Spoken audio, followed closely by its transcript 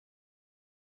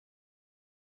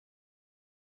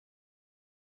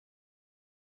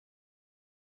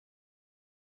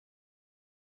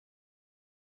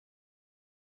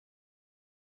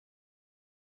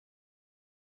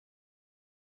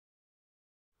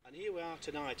And here we are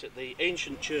tonight at the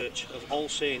ancient church of All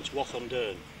Saints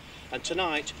Wath-on-Dearne, and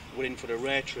tonight we're in for a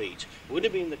rare treat. We're going to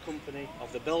be in the company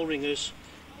of the bell ringers.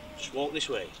 Just walk this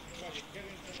way.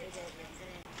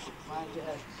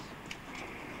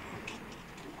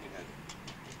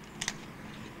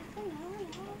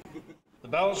 The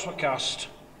bells were cast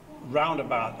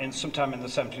roundabout sometime in the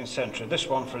 17th century. This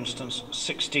one, for instance,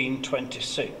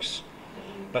 1626.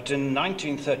 But in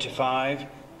 1935,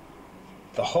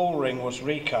 the whole ring was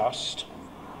recast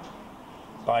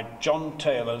by John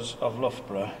Taylors of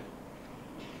Loughborough,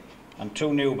 and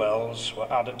 2 new bells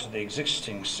were added to the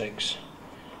existing 6,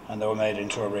 and they were made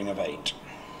into a ring of 8.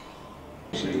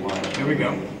 Here we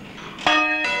go.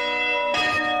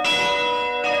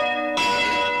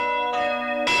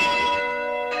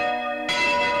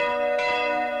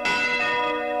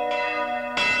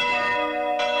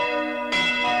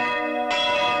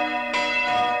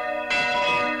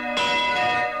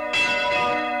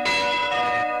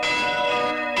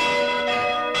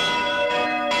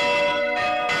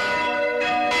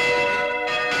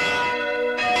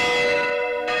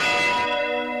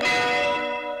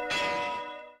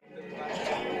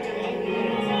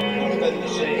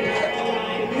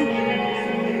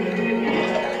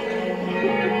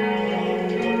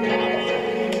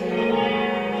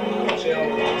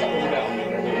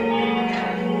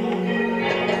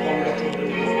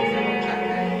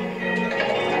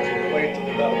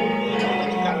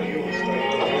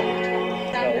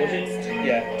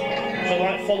 Yeah. So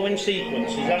like following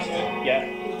sequence, is that it? Yeah.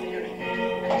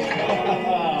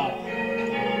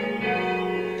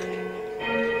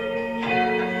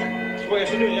 So what you have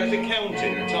to do, you have to count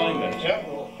it, the timers? Yep.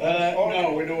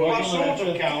 No, we do a sort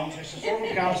of count. It's a sort of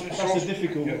count. That's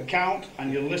difficult. You count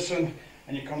and you listen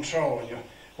and you control. And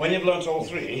when you've learnt all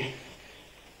 3,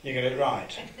 you get it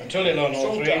right. Until you learn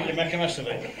all 3, you make a mess of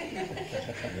it.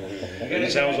 And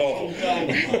it sounds awful.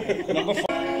 Number 4.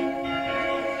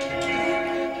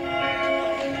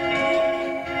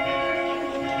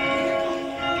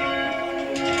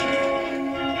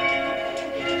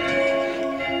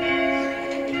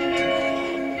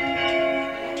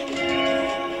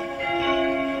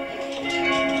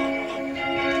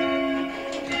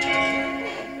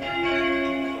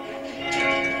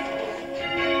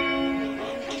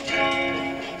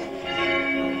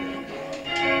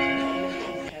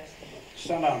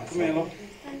 Stand down. Come here, look.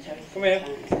 Come here.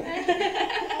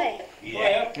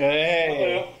 Yeah.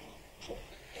 Hey.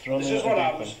 This is what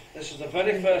happens. This is the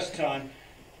very first time.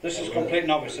 This is complete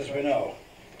novice, as we know.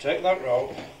 Take that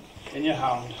rope in your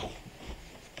hand,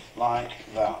 like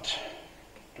that.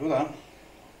 Do that.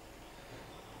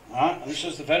 Alright, and this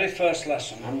is the very first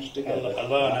lesson a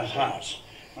learner has.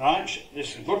 Alright,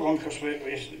 this is a good one because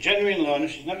she's a genuine learner.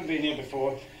 She's never been here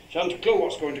before. She hasn't a clue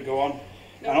what's going to go on.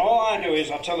 And all I do is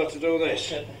I tell her to do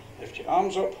this. Lift your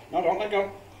arms up. No, don't let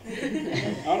go.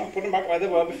 No, put them back where they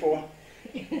were before.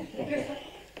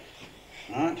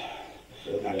 Right.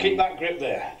 Now keep that grip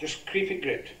there. Just keep it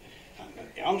gripped. And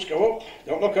your arms go up.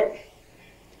 Don't look up.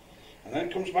 And then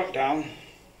it comes back down.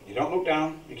 You don't look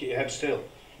down. You keep your head still.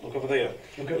 Look over there.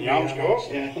 Your arms go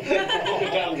up. Yeah.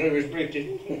 Look down through his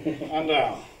breathing. And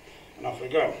down. And off we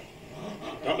go.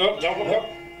 Don't look up.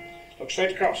 Look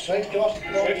straight across. Straight across.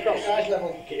 Straight across. Eyes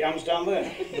level. Keep your hands down there.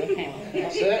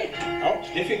 That's it. Oh, it's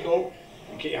difficult.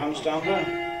 And keep your hands down there.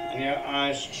 And your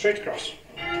eyes straight across.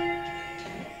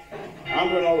 I'm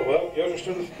doing all the work. You're just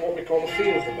doing what we call the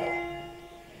feel of the bell.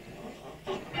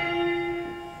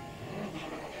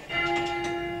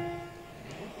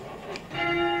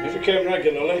 If you came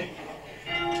regularly,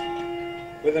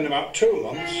 within about 2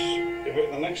 months, you'll be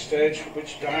at the next stage,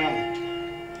 which Diane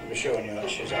will be showing you that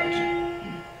she's at.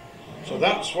 So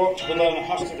that's what the learner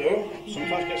has to do.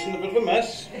 Sometimes gets in a bit of a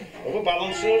mess,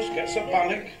 overbalances, gets a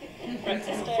panic.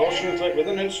 Fortunately, with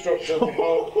an instructor, we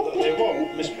hope that they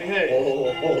won't misbehave.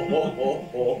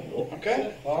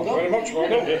 Okay? Well done. Very much well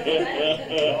done.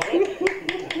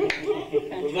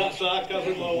 Was that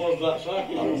sarcasm or was that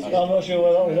sarcasm? I'm not sure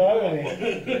whether that was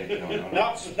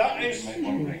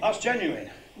irony. That's genuine.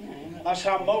 That's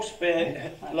how most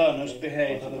learners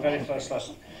behave for the very first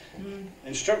lesson. The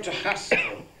instructor has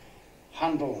to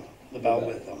handle the bell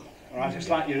with them. Alright, it's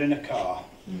like you're in a car.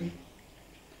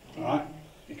 Alright?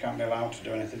 You can't be allowed to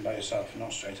do anything by yourself,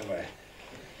 not straight away.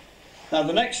 Now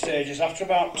the next stage is after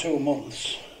about 2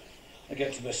 months, they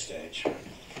get to this stage.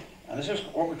 And this is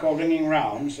what we call ringing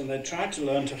rounds, and they try to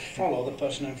learn to follow the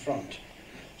person in front.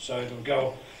 So it'll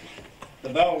go, the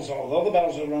bells, although the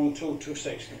bells are rung 2 to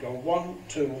 6, they go 1,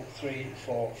 2, 3,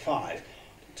 4, 5,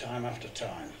 time after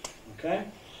time. Okay?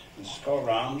 This is called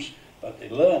rounds. But the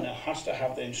learner has to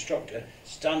have the instructor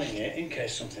standing here in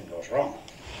case something goes wrong.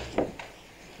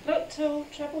 2,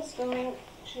 treble's going,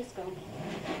 she's gone.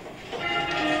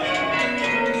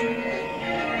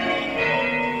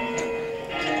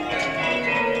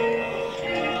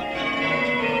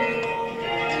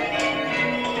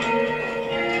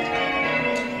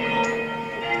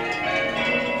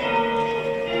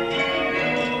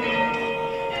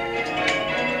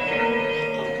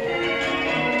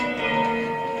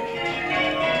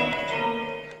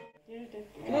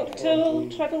 Look, 2,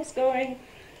 treble's going,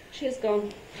 she's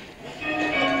gone.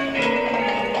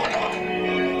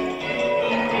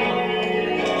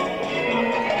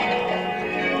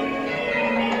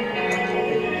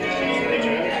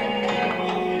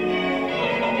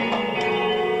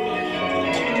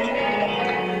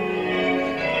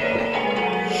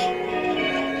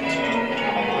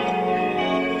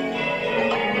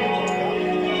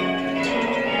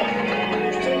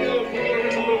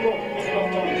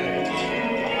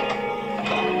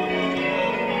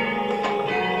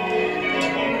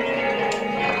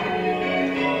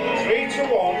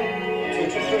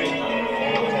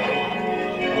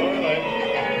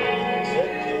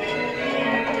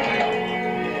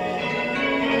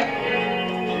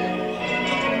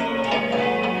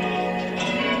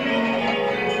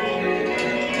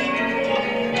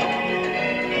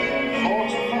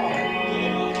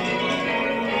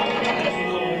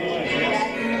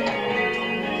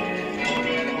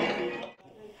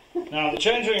 Now the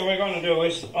changing we're going to do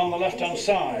is on the left hand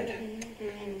side.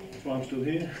 That's why I'm still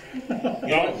here.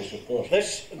 No,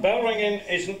 this bell ringing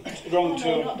isn't rung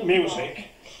to music,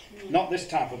 not this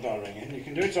type of bell ringing. You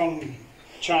can do it on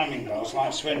chiming bells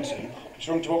like Swinton. It's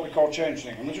rung to what we call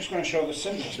changing, and we're just going to show the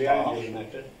simplest part.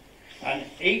 And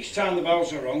each time the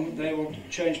bells are rung, they will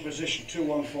change position 2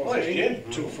 1 4 3,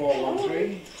 2 4 1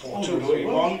 3, 2 3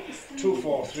 1, 2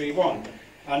 4 3 1.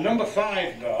 And number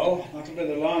 5 bell, that'll be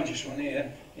the largest one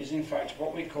here, is in fact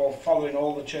what we call following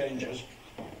all the changes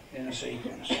in a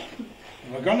sequence.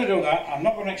 And we're going to do that. I'm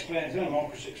not going to explain it anymore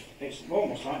because it's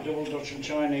almost like double Dutch and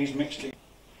Chinese mixed in.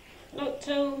 Look,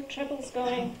 2, treble's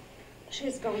going,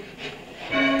 she's gone.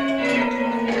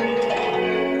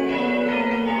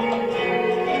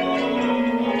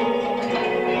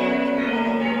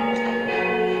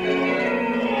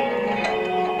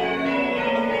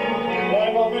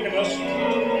 Right, well, look at us.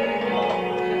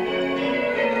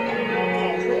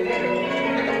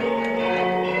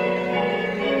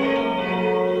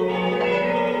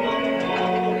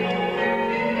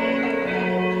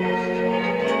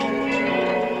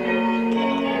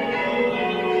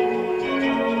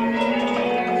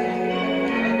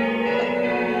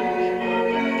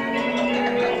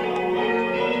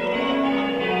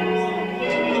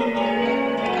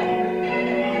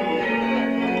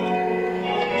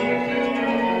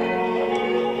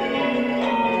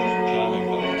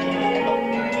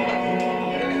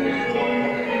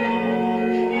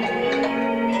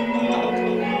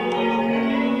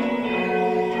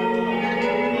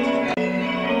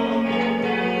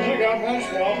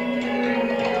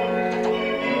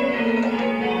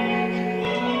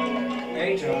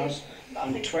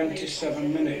 And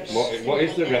 27 minutes. What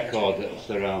is the record that's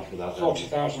around for that?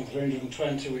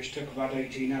 40,320, which took about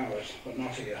 18 hours, but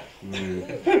not here. Mm.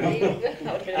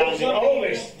 And the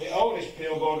oldest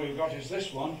peel board we've got is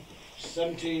this one,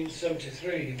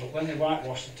 1773. But when they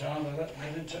whitewashed the town, they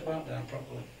didn't take that down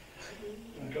properly.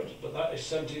 But that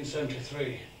is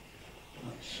 1773.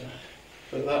 That's,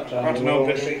 At that quite time, an there old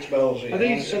were bit. 6 bells here. Are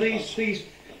these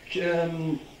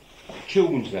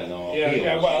tunes then, or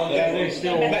well, they're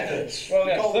still methods. Well,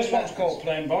 yes, this one's called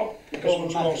plain bob, this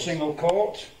one's called single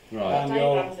court, right? and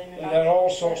there are all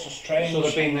sorts of strange... So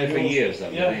they've been there for years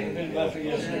then? Yeah, they've been there for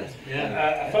years.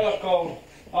 Yeah. A fellow called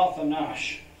Arthur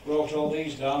Nash wrote all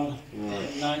these down in the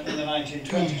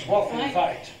 1920s. Wath, in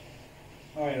fact.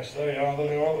 Oh yes, there you are,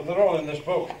 they're all in this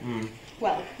book. Mm.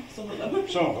 Well, some of them.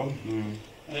 Some of them.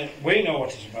 We know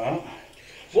what it's about.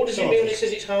 What does it mean when it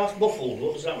says it's half muffled?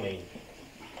 What does that mean?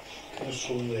 There's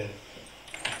some there.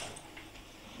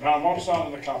 Round one side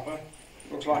of the clapper,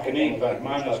 looks like an E-pad,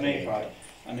 mine has an E-pad,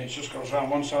 and it just goes round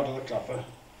one side of the clapper,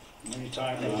 and then you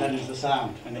tie it round. And then is the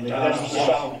sound. And And it then does is the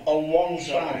sound on one on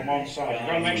side. one side. You've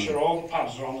got to make sure all the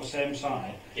pads are on the same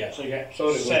side. Yeah. So you get, So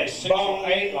it say, goes 6 or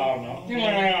 8 loud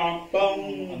notes, Bum.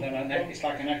 and then it's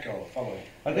like an echo following.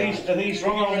 Are these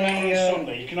Wrong on really,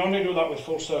 Sunday. You can only do that with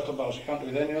full circle bells. You can't do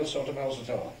it with any other sort of bells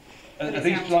at all. are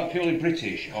these like purely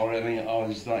British, or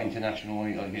is that international,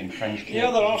 like in French?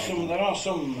 Yeah, there are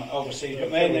some overseas,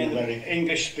 but mainly in the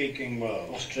English-speaking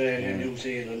world. Australia, New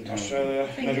Zealand, Australia,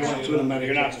 to America.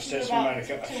 United States of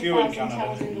America, a few in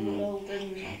Canada.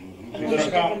 There's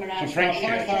about French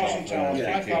 5,000 towns,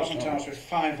 Yeah. 5,000 towns with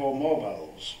 5 or more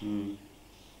bells.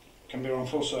 can be run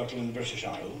full circle in the British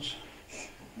Isles,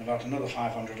 and about another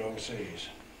 500 overseas.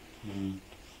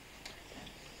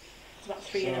 It's about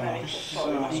 3 in America, 4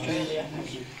 in Australia.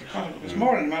 There's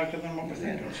more in America than what we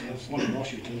think. There's one in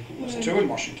Washington. There's 2 in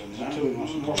Washington. There's 2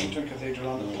 in Washington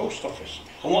Cathedral and the Post Office.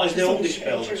 And what is the oldest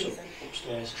bell that's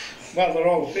upstairs? Well, they're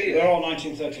all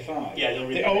 1935. Yeah,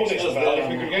 the oldest bell. If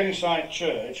we could get inside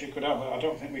church, you could have. I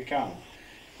don't think we can.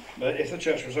 But if the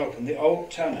church was open, the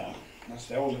old tenor, that's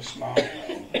the oldest smart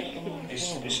bell, is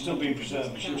still being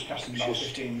preserved. She was cast in about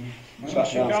 15.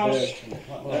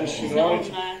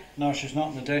 No, she's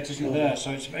not. The date isn't there.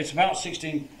 So it's about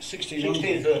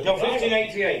 1600. No,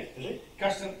 1588. Is it?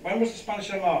 When was the Spanish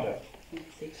Armada?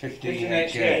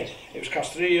 1588. It was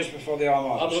cast 3 years before the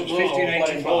Armada. I So don't it's know,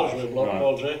 1585.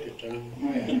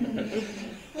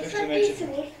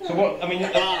 1585. So what, I mean...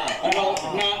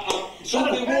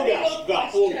 Somebody would ask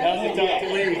that.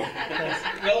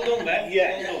 Well done, Ben.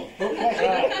 Yeah. You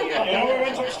know, we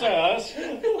went upstairs,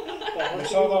 we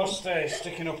saw those stairs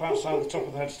sticking up outside the top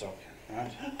of the headstock,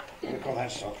 right? What do they call the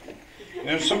headstock? You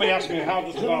know, somebody asked me, how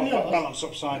does the balance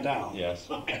upside down? Yes.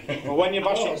 Well, when you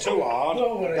bash it too hard,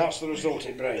 that's the result,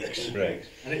 it breaks.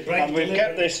 And we've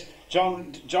kept this,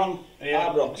 John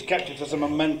kept it as a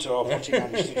memento of what he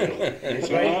managed to do.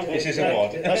 This is a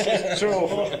what? That's his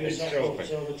trophy.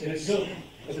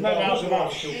 It's no doubt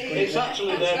about it. It's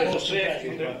actually there for safety.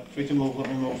 If we can move, let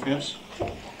me move, yes.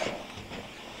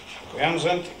 The hands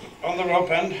on the rope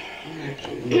end.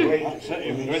 That's it.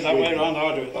 You can do it that way round,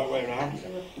 I'll do it that way round.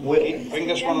 Bring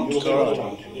this one up to the right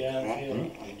hand.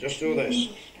 Right. Just do this.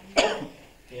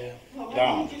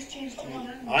 Down.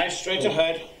 Eyes straight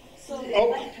ahead.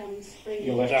 Up.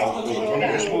 Your left down. You're going to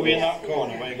just move in that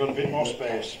corner where you've got a bit more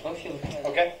space.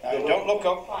 Okay? Now don't look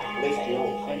up.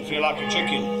 You feel like a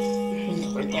chicken.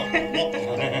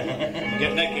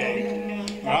 Get neck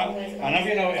gain. Right? And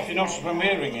if you notice when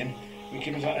we're ringing, we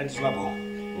keep it at head's level.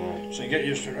 So you get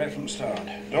used to it right from the start.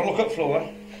 Don't look at floor.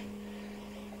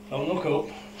 Don't look up.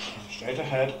 Straight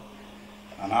ahead.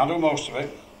 And I'll do most of it.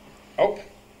 Up.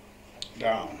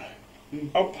 Down.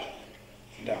 Up.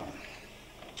 Down.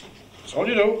 That's all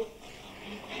you do.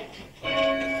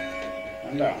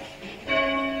 And down.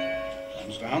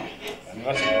 Hands down. And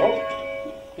let it go.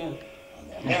 And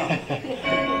then down.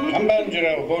 And bend your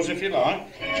elbows if you like.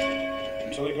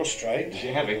 Until it goes straight. Is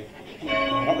it heavy?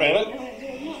 Not really.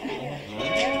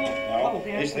 No,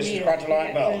 this is quite a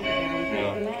light bell.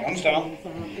 Hands down.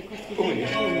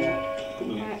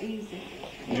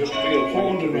 Just feel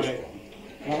 400 right.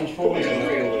 That was 400.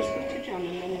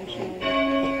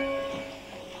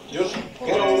 Just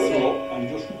get over it up and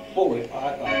just pull it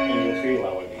like that and you'll feel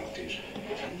how heavy it is.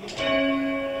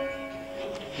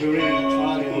 We're in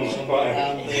triangles.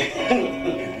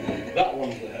 That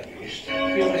one's the heaviest.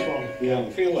 Feel this one? Yeah.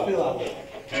 Feel that? Feel that.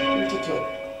 Lift it up.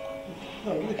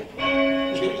 No, lift it.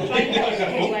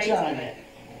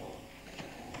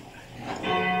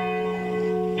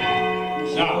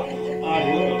 Now,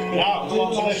 come on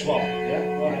to this one.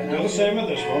 Yeah. Do the same with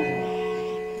this one.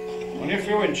 Only a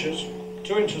few inches.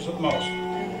 2 inches at the most.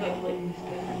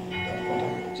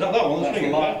 Is that one? That's the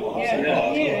light one.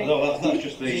 Yeah. No, that's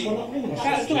just the...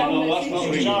 That's the one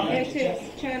that's charming.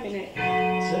 It's charming it. I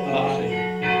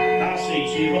see,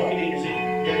 so you're looking into it.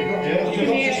 You've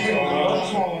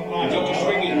got to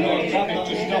swing it and traffic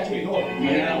to stop it.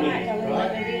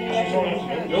 Just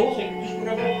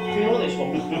whatever. You know this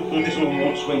one. This one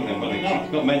won't swing then, but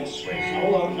it's not meant to swing.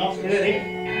 Hold on, now. You ready?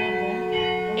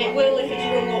 It will if it's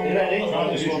rung up. You ready?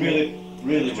 This is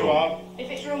really too hard. If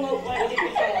it's rung up like we did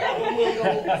before, that one will go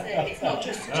up. It's not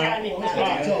just a chiming.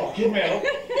 Give me up.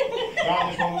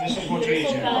 This is much easier.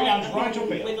 Put your hands right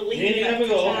up it. With a lead Nearly never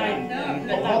go.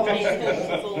 that way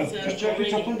it's full circle. Just check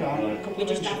it up and down. We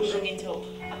just have to rung it up.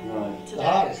 The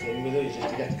hardest thing with these is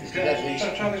to get It's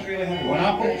really heavy. When I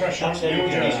put pressure on it,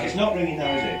 It's not ringing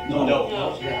now, is it? No.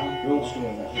 rules to it.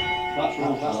 That's the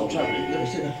trouble.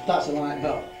 That's a light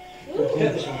bell.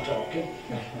 Get this one talking.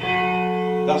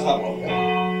 That's that one.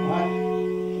 Right.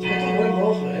 It's got to go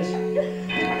both ways.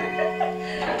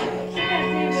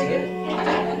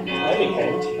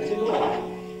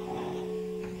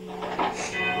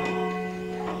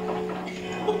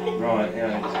 Right,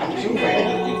 yeah. You feel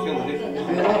the difference.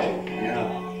 Yeah.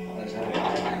 That's heavy.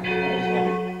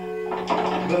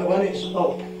 But when it's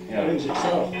up, it rings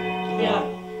itself. Yeah.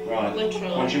 Right.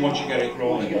 Literally. Once you get it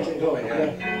rolling. Once you get it going,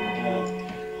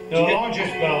 the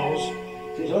largest bells,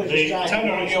 the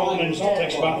tenor at your instant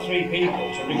takes about 3 people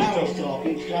to ring Now it it's up.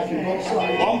 talking, it's striking both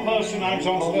sides. One person hangs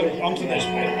onto this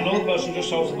bit, another person just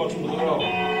holds the bottom of the rope,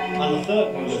 and the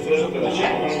third person fills up with the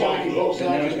chip. Striking both Now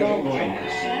sides. it's got it going.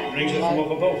 brings it from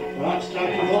up above. Right,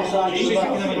 striking both sides of the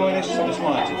bell.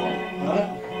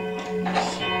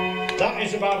 That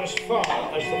is about as far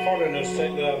as the foreigners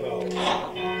take their bells. Is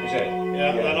it?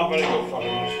 Yeah, they're not very good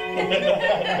foreigners.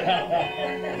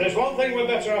 There's one thing we're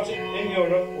better at in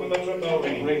Europe, we're better at bell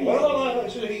ringing. Well, like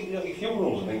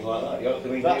funerals and things like that. You have to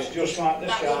be That's just like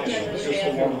this guy.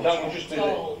 that one just did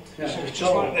it. It's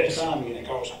just like this. And it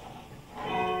goes.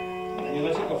 And you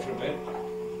let it go for a bit.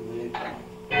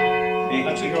 You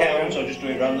count or just do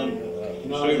it random?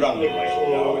 Just do it randomly.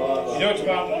 You know it's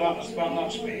about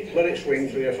that speed. Let it swing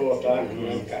 3 or 4 times and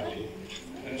then catch it.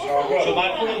 And it's hard work. So by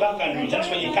pulling back, Andrew, that's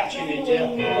when you're catching it, yeah?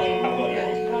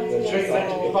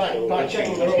 If I check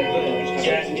on the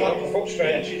road, Drop the foot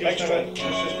straight. Just have a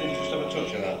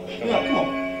touch of that. yeah, come on.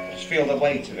 Just feel the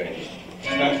weight of it.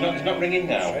 No, it's not ringing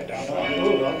now. Straight down.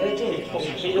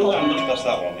 That's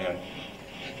that one, yeah.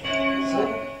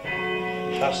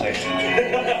 That's it.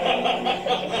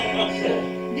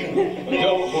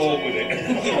 Don't fall with it. I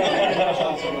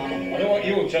don't want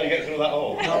you trying to get through that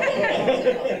hole.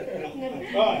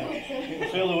 Right. You can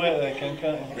feel the weight there, Ken,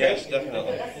 can't you? Yes,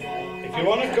 definitely. If you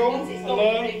want to come and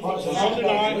learn, Sunday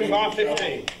night,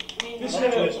 5:15. There's a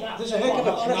heck of a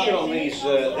pressure on these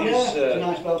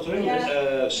nice bell to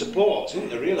ring. supports, isn't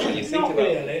there, really, when you think Not about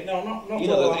it? really, no, not You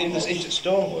know, all in that. this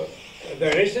stonework.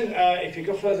 There isn't, if you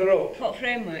go further up, What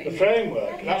framework? the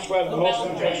framework, that's where the most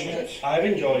impression is. I've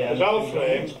enjoyed The bell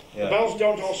frame, Yeah. the bells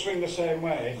don't all swing the same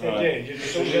way. If they Right. did, you'd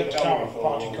still get the tower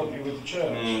party company with the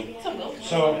church.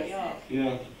 So,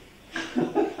 Yeah.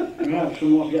 Right, some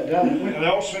more to get down. they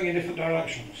all swing in different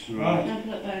directions. Right.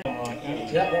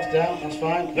 Yeah, that's down, that's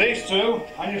fine. These two,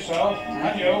 and yourself,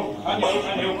 and you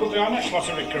could be our next lot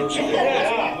of recruits. More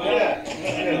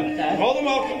than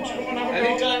welcome to come and have a go.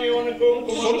 Anytime you want to go, come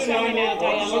on. Sunday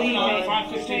night,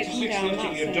 5:15 to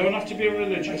 6:30. You don't have to be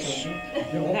religious.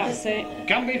 That's it.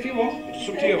 Can be if you want. It's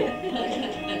up to you.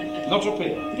 Not up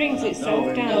here. Brings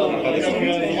itself down. Very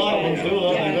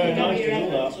nice to do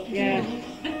that. Yeah.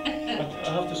 I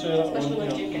have to say that one.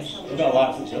 I've got a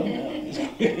license on.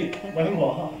 When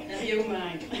what? You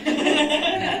mind.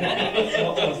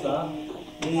 What's that?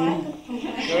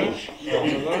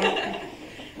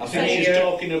 I think she's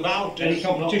talking about Any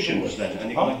competitions then?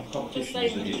 Any competitions Just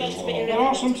that you do? There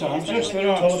are sometimes, yes, there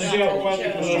are. To see how well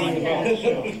you can strike the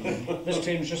bells. This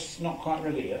team's just not quite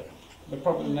ready yet. But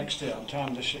probably next year,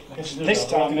 time this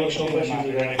time next year they might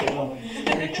be ready.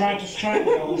 We try to strike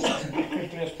the bells as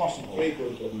quickly as possible.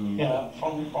 Yeah,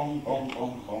 pom pom pom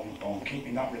pom pom pom,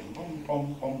 keeping that rhythm. Pom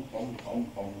pom pom pom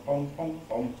pom pom pom pom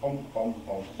pom pom pom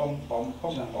pom pom pom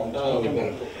pom pom.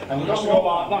 And you just go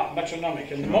like that,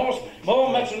 metronomic. And the more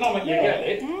metronomic you get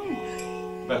it,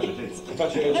 Better it is. the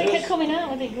better it Look is. at coming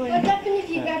out with it going. What happened if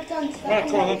you grabbed onto that? Right,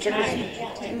 come on then, take it.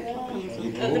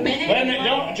 At the minute. Wait a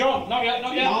minute, John, not yet,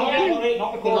 not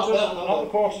the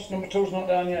quarters, number 2's not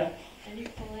down yet.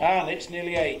 And it's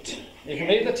nearly 8. You can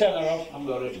leave the tenner off. I'm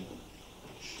got it.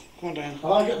 Come on down.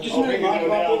 Just a minute, Mike,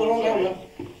 I'll pull the wrong number.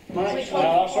 Mike, That's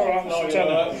all right, that's the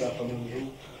tenner.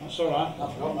 That's all right. I've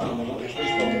got that number, it's this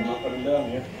one, I'm not putting down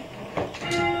here.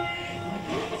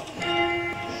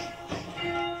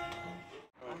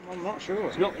 I'm not sure.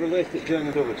 It's not related to Dearne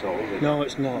and Dove at all, is it? No,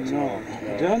 it's not. No.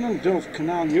 Dearne and Dove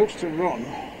Canal used to run.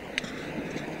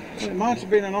 It might have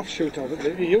been an offshoot of it, but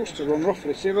it used to run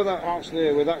roughly. See where that house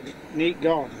there with that neat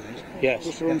garden is? Yes.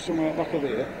 Used to run somewhere at the back of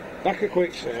there. Back of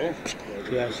Quicksay.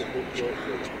 Yes.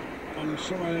 And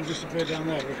somewhere it disappeared down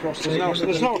there across the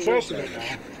there's no trace of it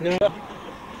now. No.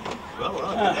 Well,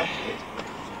 right.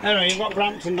 Anyway, you've got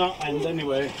Brampton that end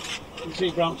anyway. You can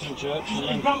see Brampton Church.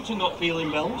 Has Brampton got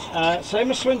peeling bells? Same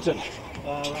as Swinton.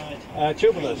 Right.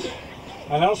 Tubulars.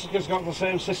 And Elsica's got the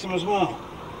same system as well.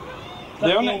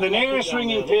 The nearest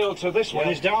ringing peal to this one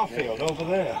is Darfield over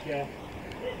there. Yeah.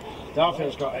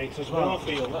 Darfield's got 8 as well.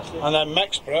 Darfield, that's it. And then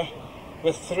Mexborough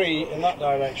with 3 in that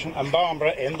direction, and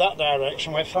Barnborough in that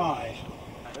direction with 5.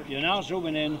 You're now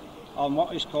zooming in on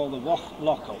what is called the Wath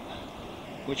lockup,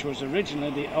 which was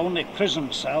originally the only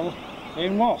prison cell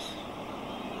in Wath,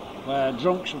 where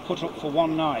drunks were put up for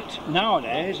one night.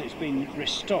 Nowadays it's been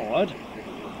restored.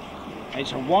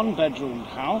 It's a 1-bedroom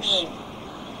house,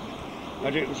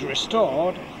 but it was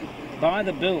restored by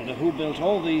the builder who built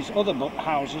all these other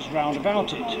houses round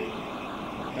about it.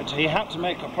 But he had to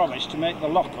make a promise to make the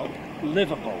lockup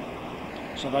livable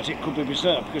so that it could be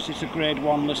preserved, because it's a grade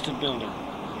 1 listed building.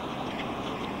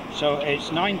 So it's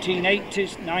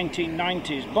 1980s,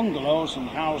 1990s bungalows and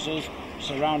houses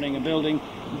surrounding a building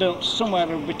built somewhere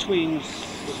between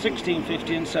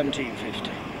 1650 and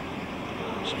 1750,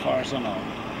 so far as I know.